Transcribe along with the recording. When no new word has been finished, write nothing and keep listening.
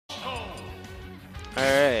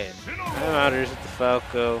Alright. iModerz with the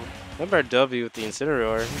Falco. MRW with the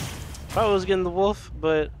Incineroar. Probably was getting the Wolf,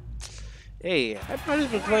 but hey, I've probably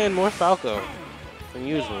been playing more Falco than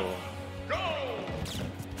usual.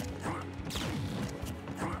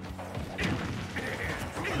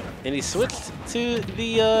 And he switched to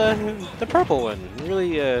the purple one.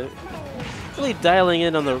 Really really dialing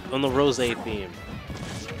in on the rose theme. You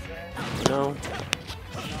know?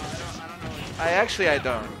 I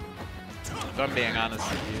don't. If I'm being honest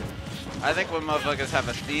with you. I think when motherfuckers have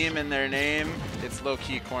a theme in their name, it's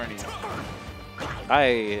low-key corny.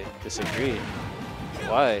 I disagree.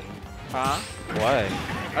 Why? Huh? Why?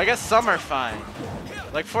 I guess some are fine.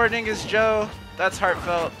 Like Four Dingus Joe, that's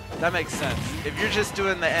heartfelt. That makes sense. If you're just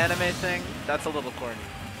doing the anime thing, that's a little corny.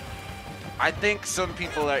 I think some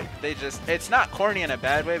people are, it's not corny in a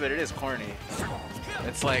bad way, but it is corny.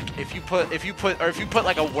 It's like if you put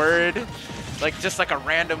like a word, like just like a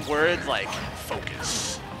random word like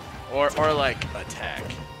focus or like attack.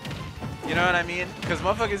 You know what I mean? Because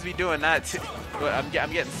motherfuckers be doing that too. I'm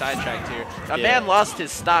getting sidetracked here. A man lost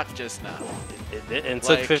his stock just now. And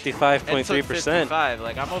took 55.3%.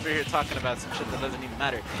 Like I'm over here talking about some shit that doesn't even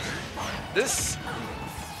matter. This.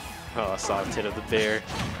 Oh, I saw a tit of the bear.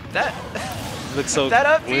 That looks so that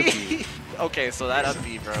up wimpy. Okay, so that up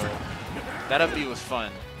B, bro. That up B was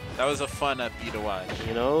fun. That was a fun up B to watch.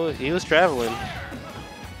 You know, he was traveling.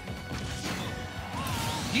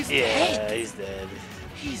 He's dead. He's dead.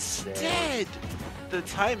 He's dead. The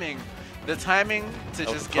timing to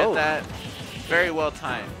just get that, very well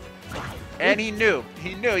timed. And he knew.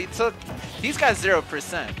 He's got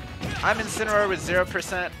 0%. I'm Incineroar with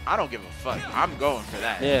 0%. I don't give a fuck. I'm going for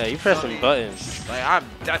that. Yeah, you pressing buttons. Like I'm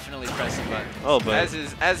definitely pressing buttons. Oh, but as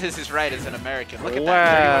is his right as an American. Look at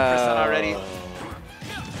that, 31% already.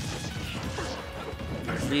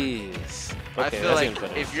 Jeez. Okay, I feel like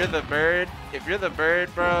if you're the bird,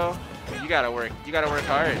 bro, you gotta work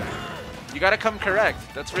hard. You gotta come correct.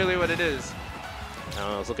 That's really what it is. I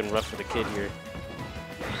don't know, it's looking rough for the kid here.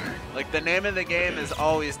 Like the name of the game is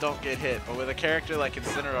always don't get hit, but with a character like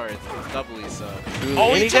Incineroar, it's doubly so. Ooh,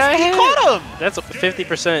 oh, he caught him! That's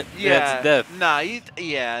 50%. Yeah, that's death.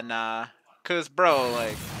 Nah. Cause bro,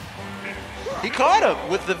 like he caught him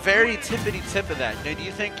with the very tippity tip of that. Now, do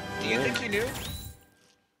you think he knew?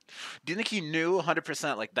 Do you think he knew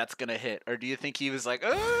 100% like that's gonna hit, or do you think he was like,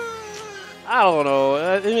 I don't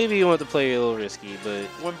know. Maybe you want to play a little risky, but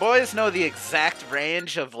when boys know the exact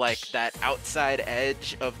range of like that outside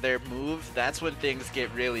edge of their move, that's when things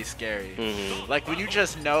get really scary. Like when you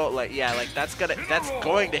just know, like that's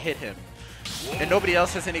going to hit him, and nobody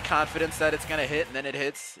else has any confidence that it's gonna hit, and then it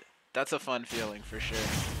hits. That's a fun feeling for sure.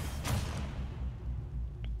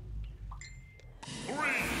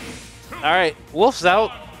 All right, Wolf's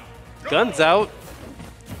out, Gun's out.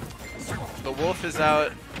 The Wolf is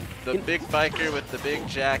out. The big biker with the big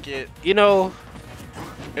jacket. You know,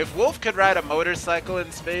 if Wolf could ride a motorcycle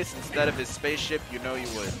in space instead of his spaceship, you know you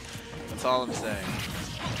would. That's all I'm saying.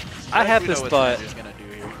 I had this thought. Gonna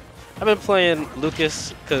do here. I've been playing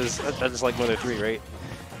Lucas because I just like Mother 3, right?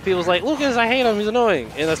 People's like, Lucas, I hate him, he's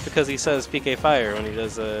annoying. And that's because he says PK Fire when he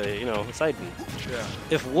does, you know, side B. Yeah.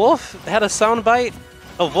 If Wolf had a soundbite,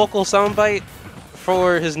 a vocal soundbite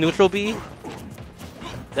for his neutral B,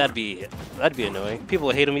 that'd be annoying. People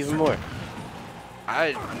would hate him even more.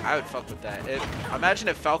 I would fuck with that. Imagine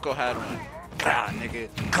if Falco had one. Nigga.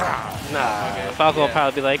 Nah, okay. Falco would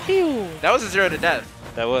probably be like, Ew. That was a 0 to death.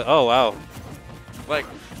 That was, oh wow. Like,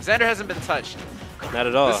 Xander hasn't been touched. Not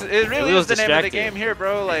at all. It really is the name of the game here,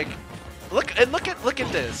 bro. Like, look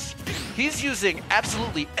at this. He's using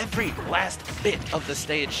absolutely every last bit of the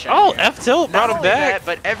stage shot. Oh, F tilt brought him back.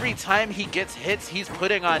 But every time he gets hits, he's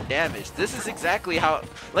putting on damage. This is exactly how,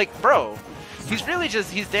 like, bro, he's really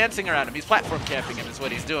he's dancing around him. He's platform camping him is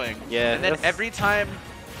what he's doing. Yeah. And then every time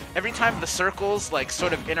the circles like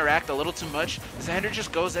sort of interact a little too much, Xander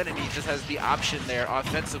just goes in and he just has the option there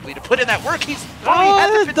offensively to put in that work. He's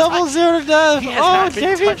double 0 to death. He has not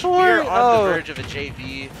been touched. We're on the verge of a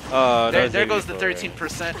JV. There goes the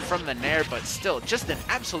 13% from the Nair, but still, just an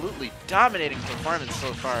absolutely dominating performance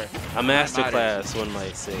so far. A masterclass, one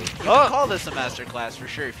might say. You can call this a masterclass for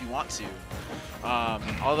sure if you want to.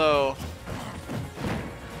 Although,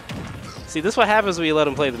 see, this is what happens when you let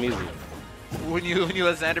him play the music. When you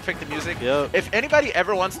let Xander pick the music? Yep. If anybody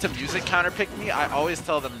ever wants to music counterpick me, I always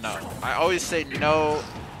tell them no. I always say no,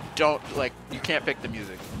 you can't pick the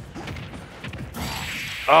music.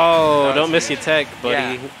 Oh, don't miss your tech, buddy.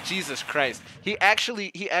 Yeah, Jesus Christ. He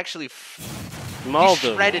actually mauled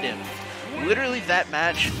him. Shredded him. Literally that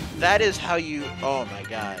match, that is how you, oh my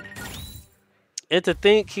God. And to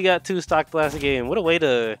think he got 2 stock last game. What a way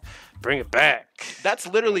to bring it back. That's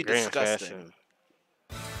literally Grand disgusting.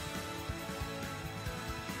 fashion.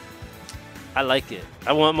 I like it.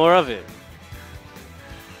 I want more of it.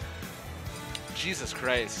 Jesus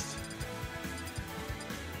Christ.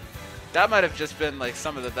 That might have just been like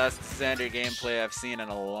some of the best Xander gameplay I've seen in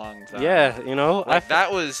a long time. Yeah, you know, like,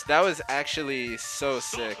 that was actually so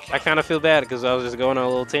sick. I kind of feel bad because I was just going on a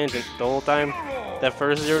little tangent the whole time. That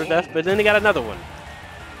first 0 to death, but then he got another one.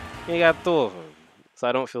 He got 2 of them, so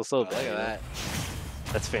I don't feel so bad. Look at that.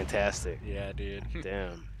 That's fantastic. Yeah, dude.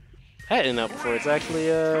 Damn. I had it out before. It's actually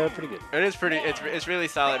pretty good. It is pretty. It's really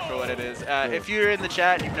solid for what it is. If you're in the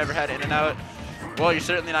chat and you've never had In-N-Out, well, you're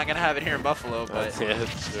certainly not gonna have it here in Buffalo. But yeah,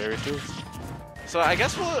 that's very true. So I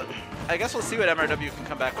guess we'll see what MRW can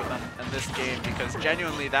come back with in this game, because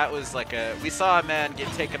genuinely that was like we saw a man get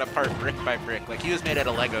taken apart brick by brick. Like, he was made out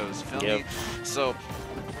of Legos. Feel me? So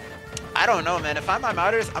I don't know, man. If I'm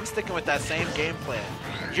iModerz, I'm sticking with that same game plan.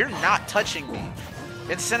 You're not touching me.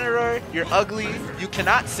 Incineroar, you're ugly. You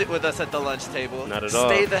cannot sit with us at the lunch table. Not at all.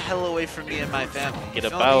 Stay the hell away from me and my family. Get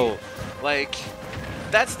about. Like,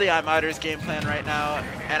 that's the iModerz game plan right now,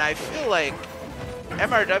 and I feel like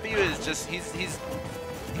MRW is just he's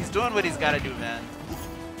doing what he's got to do, man.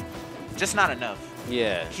 Just not enough.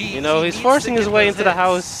 Yeah. He's forcing his way into the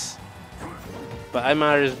house, but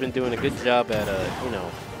iModerz has been doing a good job at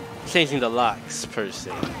changing the locks per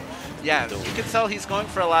se. Yeah, you can tell he's going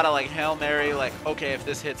for a lot of like Hail Mary, like, okay, if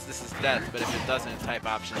this hits, this is death, but if it doesn't, type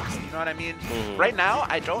options. You know what I mean? Right now,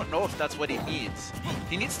 I don't know if that's what he needs.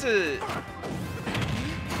 He needs to...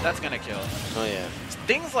 That's gonna kill. Oh yeah.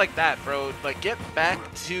 Things like that, bro. Like, get back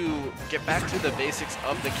to the basics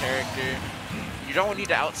of the character. You don't need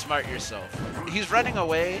to outsmart yourself. He's running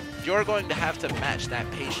away. You're going to have to match that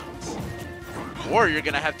patience. Or you're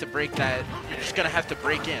going to have to break that. You're just going to have to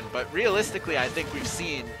break in. But realistically, I think we've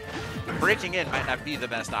seen breaking in might not be the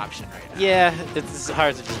best option right now. Yeah, it's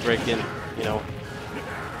hard to just break in,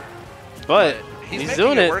 But he's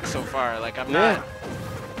doing it. Work so far. Like, I'm not.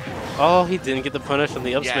 Oh, he didn't get the punish on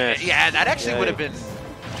the up smash. Yeah, that actually would have been.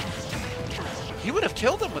 He would have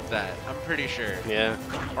killed him with that, I'm pretty sure. Yeah.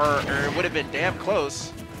 Or it would have been damn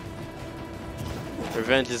close.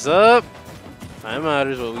 Revenge is up.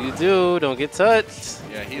 iModerz, what will you do? Don't get touched.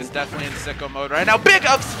 Yeah, he is definitely in sicko mode right now. Big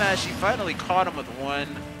up smash. He finally caught him with one.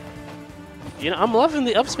 I'm loving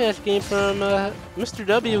the up smash game from Mr.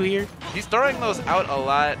 W here. He's throwing those out a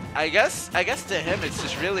lot. I guess to him, it's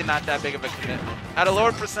just really not that big of a commitment. At a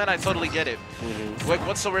lower percent, I totally get it. Like,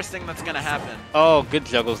 what's the worst thing that's going to happen? Oh, good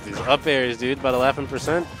juggles. These up airs, dude, by the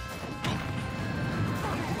 11%.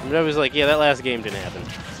 And W's like, yeah, that last game didn't happen.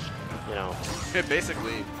 Yeah,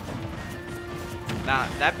 basically. Now,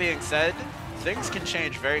 that being said, things can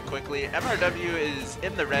change very quickly. MRW is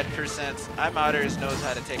in the red percent. iModerz knows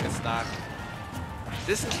how to take a stock.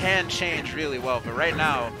 This can change really well, but right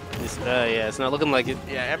now... it's not looking like it.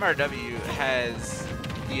 Yeah, MRW has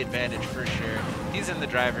the advantage for sure. He's in the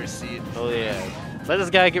driver's seat. Oh, yeah. Let this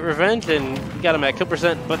guy get revenge, and you got him at kill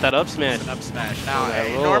percent, but that up smash. An up smash. Now,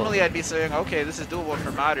 normally I'd be saying, okay, this is doable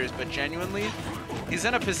for modders, but genuinely, he's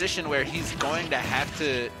in a position where he's going to have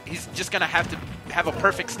to... He's just going to have a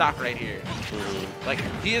perfect stock right here. Like,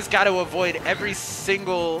 he has got to avoid every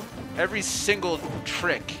single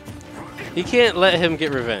trick. He can't let him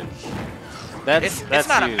get revenge. That's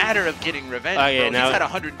not huge. A matter of getting revenge, oh, yeah, bro. now, He's at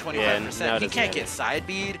 125%. He can't get side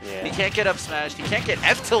bead. He can't get up smashed. He can't get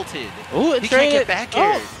F tilted. Ooh, he can't get back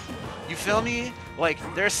air. You feel me? Like,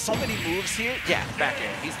 there's so many moves here. Yeah, back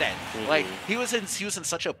air. He's dead. Like, he was in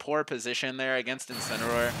such a poor position there against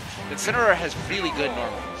Incineroar. Incineroar has really good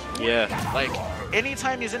normals. Yeah. Like,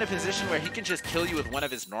 anytime he's in a position where he can just kill you with one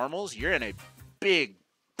of his normals, you're in a big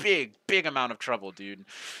amount of trouble, dude.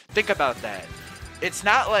 Think about that. It's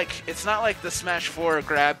not like the Smash 4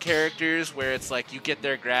 grab characters where it's like you get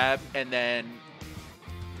their grab and then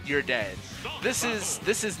you're dead. This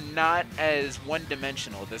is not as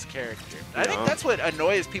one-dimensional, this character. I think that's what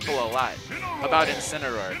annoys people a lot about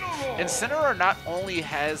Incineroar. Incineroar not only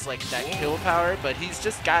has like that kill power, but he's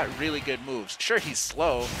just got really good moves. Sure, he's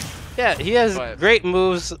slow. Yeah, he has great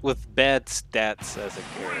moves with bad stats as a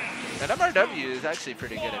character. And MRW is actually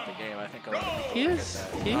pretty good at the game. I think a lot of people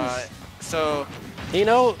He is. So, we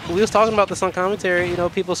was talking about this on commentary.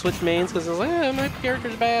 People switch mains because it's like, my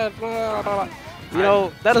character's bad. Blah, blah, blah.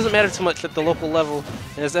 That doesn't matter too much at the local level.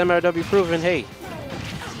 As MRW proven, hey.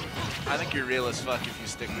 I think you're real as fuck if you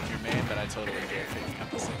stick with your main, but I totally get it if you come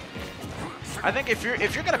to second game. I think if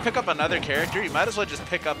you're gonna pick up another character, you might as well just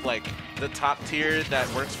pick up like the top tier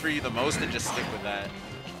that works for you the most and just stick with that.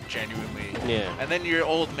 Genuinely. Yeah. And then your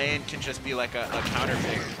old main can just be like a counter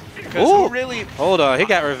pick. Because who really... Hold on, he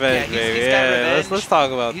got revenge, yeah, baby. He's got revenge. Let's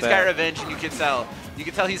talk about that. He's got revenge, and you can tell. You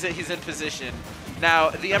can tell he's in position.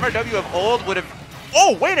 Now, the MRW of old would have...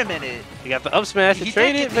 Oh, wait a minute. He got the up smash to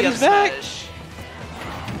trade it, but he's back.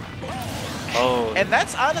 Oh. And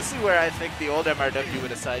that's honestly where I think the old MRW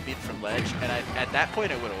would have side beat from ledge, and at that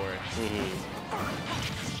point it would have worked.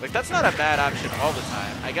 Like, that's not a bad option all the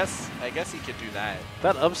time. I guess he could do that.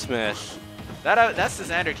 That up smash. That's the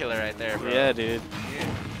Xander killer right there, bro. Yeah, dude.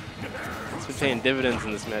 It's been paying dividends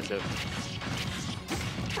in this matchup.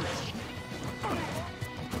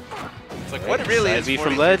 It's like, what it really is.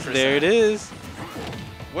 From ledge, there it is.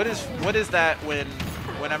 What is that when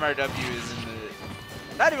MRW is in the...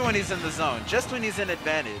 Not even when he's in the zone, just when he's in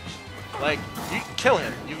advantage. Like, you kill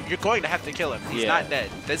him. You're going to have to kill him. He's not dead.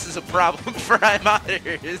 This is a problem for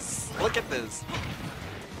iModerz. Look at this.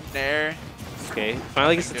 There. Okay,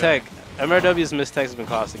 finally gets the tech. MRW's missed tech has been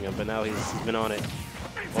costing him, but now he's been on it.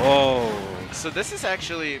 Oh. So this is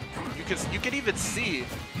actually, you can even see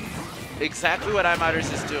exactly what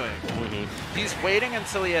iModerz is doing. He's waiting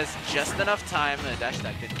until he has just enough time. The dash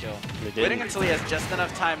attack didn't kill. Waiting until he has just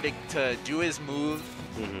enough time to do his move,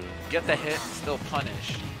 get the hit, still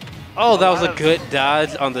punish. Oh, that was a good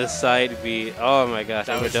dodge on the side B. Oh my gosh,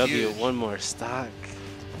 MRW, one more stock.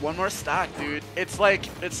 One more stock, dude. It's like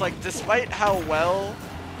despite how well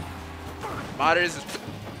MRW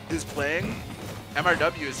is playing,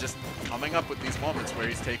 MRW is just coming up with these moments where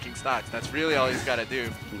he's taking stocks. That's really all he's got to do.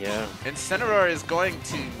 Yeah. Incineroar is going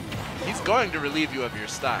to relieve you of your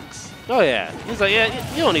stocks. Oh yeah. He's like,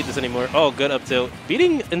 yeah, you don't need this anymore. Oh, good up tilt.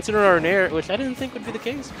 Beating Incineroar in air, which I didn't think would be the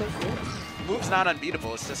case, but yeah. Move's not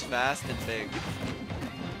unbeatable. It's just fast and big.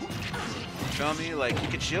 Feel me? Like, you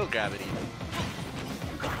can shield gravity.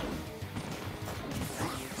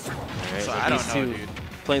 Right, so I don't know, dude.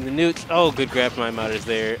 Playing the nukes. Oh, good grab from iModerz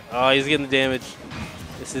there. Oh, he's getting the damage.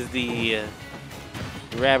 This is the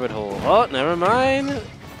rabbit hole. Oh, never mind.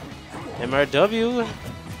 MRW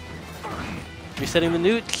resetting the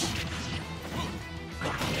nukes.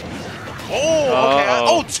 Oh, okay.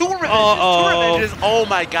 Oh, two revenges. Two revenges. Oh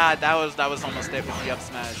my God, that was almost it with the up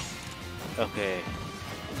smash. Okay.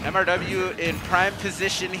 MRW in prime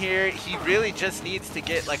position here. He really just needs to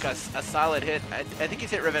get like a solid hit. I think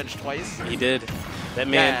he's hit revenge twice. He did. That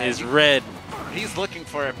man is red. He's looking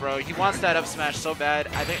for it, bro. He wants that up smash so bad.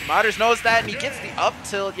 I think iModerz knows that, and he gets the up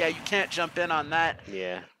tilt. Yeah, you can't jump in on that.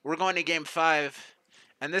 Yeah. We're going to game 5.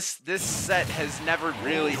 And this set has never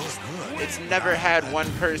really it's never had one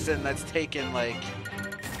person that's taken like,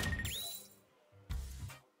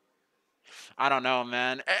 I don't know,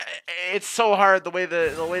 man. It's so hard the way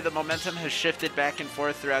the momentum has shifted back and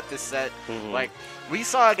forth throughout this set. Like, we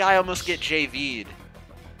saw a guy almost get JV'd.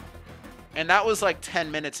 And that was like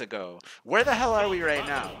 10 minutes ago. Where the hell are we right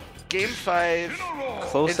now? Game 5.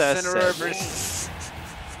 Close ass set.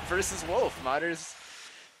 versus Wolf.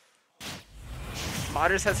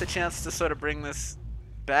 MRW has a chance to sort of bring this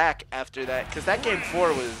back after that, because that game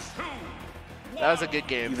 4 was a good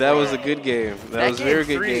game. That was a good game. That was a very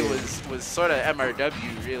good game. Game 3 was sort of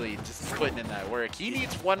MRW really just putting in that work. He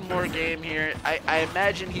needs one more game here. I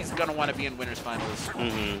imagine he's gonna want to be in winners finals.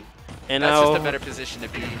 And that's just a better position to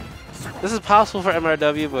be. This is possible for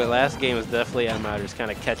MRW, but last game was definitely MRW's kind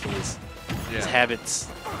of catching his habits.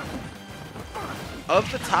 Of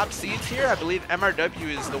the top seeds here, I believe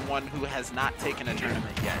MRW is the one who has not taken a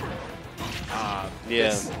tournament yet.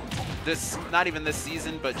 This not even this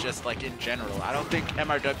season, but just like in general. I don't think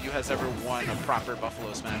MRW has ever won a proper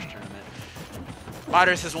Buffalo Smash tournament.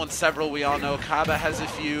 iModerz has won several, we all know. Kaba has a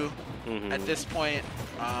few at this point.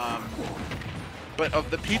 But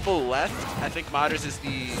of the people left, I think iModerz is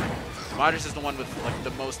the one with like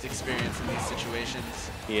the most experience in these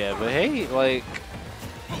situations. Yeah, but hey, like,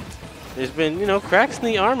 there's been, you know, cracks in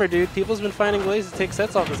the armor, dude. People's been finding ways to take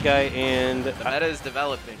sets off this guy, and the meta is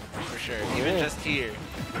developing for sure. Even just here,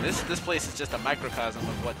 this place is just a microcosm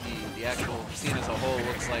of what the actual scene as a whole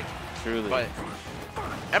looks like. Truly. But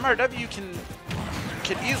MRW can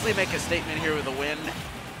easily make a statement here with a win.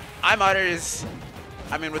 iModerz,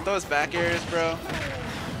 I mean, with those back airs, bro.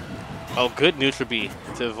 Oh, good neutral B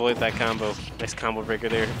to avoid that combo. Nice combo breaker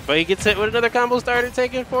there. But he gets hit with another combo starter,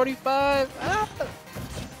 taking 45. Ah.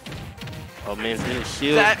 Oh man, it's gonna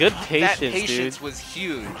shield. Good patience, dude. That patience was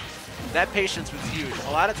huge. That patience was huge.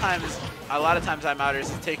 A lot of times iModerz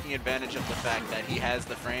is taking advantage of the fact that he has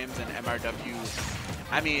the frames, and MRW,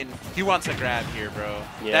 I mean, he wants a grab here, bro.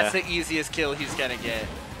 Yeah. That's the easiest kill he's gonna get.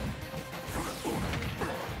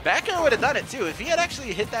 Back air would have done it too. If he had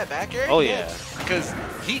actually hit that back air, because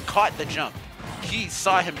he caught the jump. He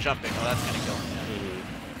saw him jumping. Oh, that's gonna kill him.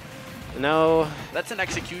 No. That's an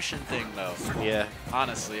execution thing, though. Yeah.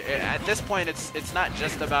 Honestly, at this point, it's not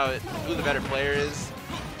just about who the better player is.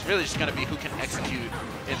 It's really just gonna be who can execute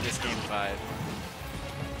in this game 5.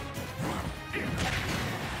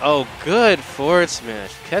 Oh, good forward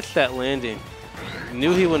smash. Catch that landing.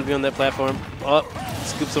 Knew he wouldn't be on that platform. Oh,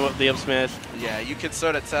 scoops him up the up smash. Yeah, you could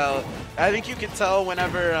sort of tell. I think you can tell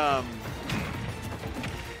whenever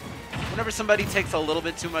whenever somebody takes a little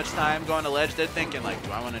bit too much time going to ledge, they're thinking like,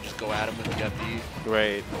 do I want to just go at him with the FD?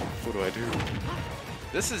 Right. What do I do?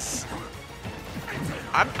 This is.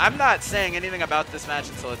 I'm not saying anything about this match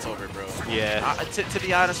until it's over, bro. Yeah. To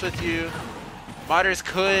be honest with you, iModerz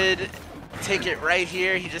could take it right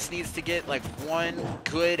here. He just needs to get like one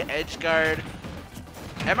good edge guard.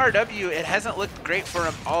 MRW, it hasn't looked great for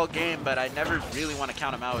him all game, but I never really want to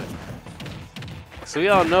count him out. So we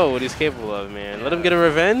all know what he's capable of, man. Yeah. Let him get a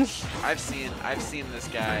revenge. I've seen this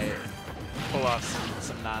guy pull off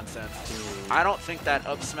some nonsense. I don't think that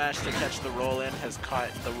up smash to catch the roll in has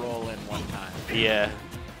caught the roll in one time. Yeah.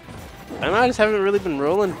 I just haven't really been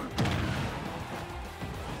rolling.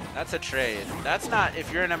 That's a trade. That's not,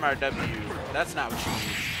 if you're an MRW, that's not what you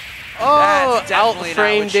need. Oh,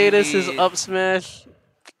 out-frame Datus' up smash.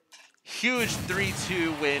 Huge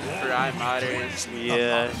 3-2 win for iModerz.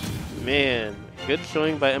 Yeah, man. Good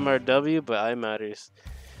showing by MRW, but iModerz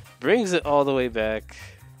brings it all the way back.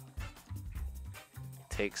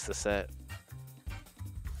 Takes the set.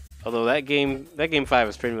 Although that game 5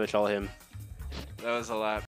 is pretty much all him. That was a lot.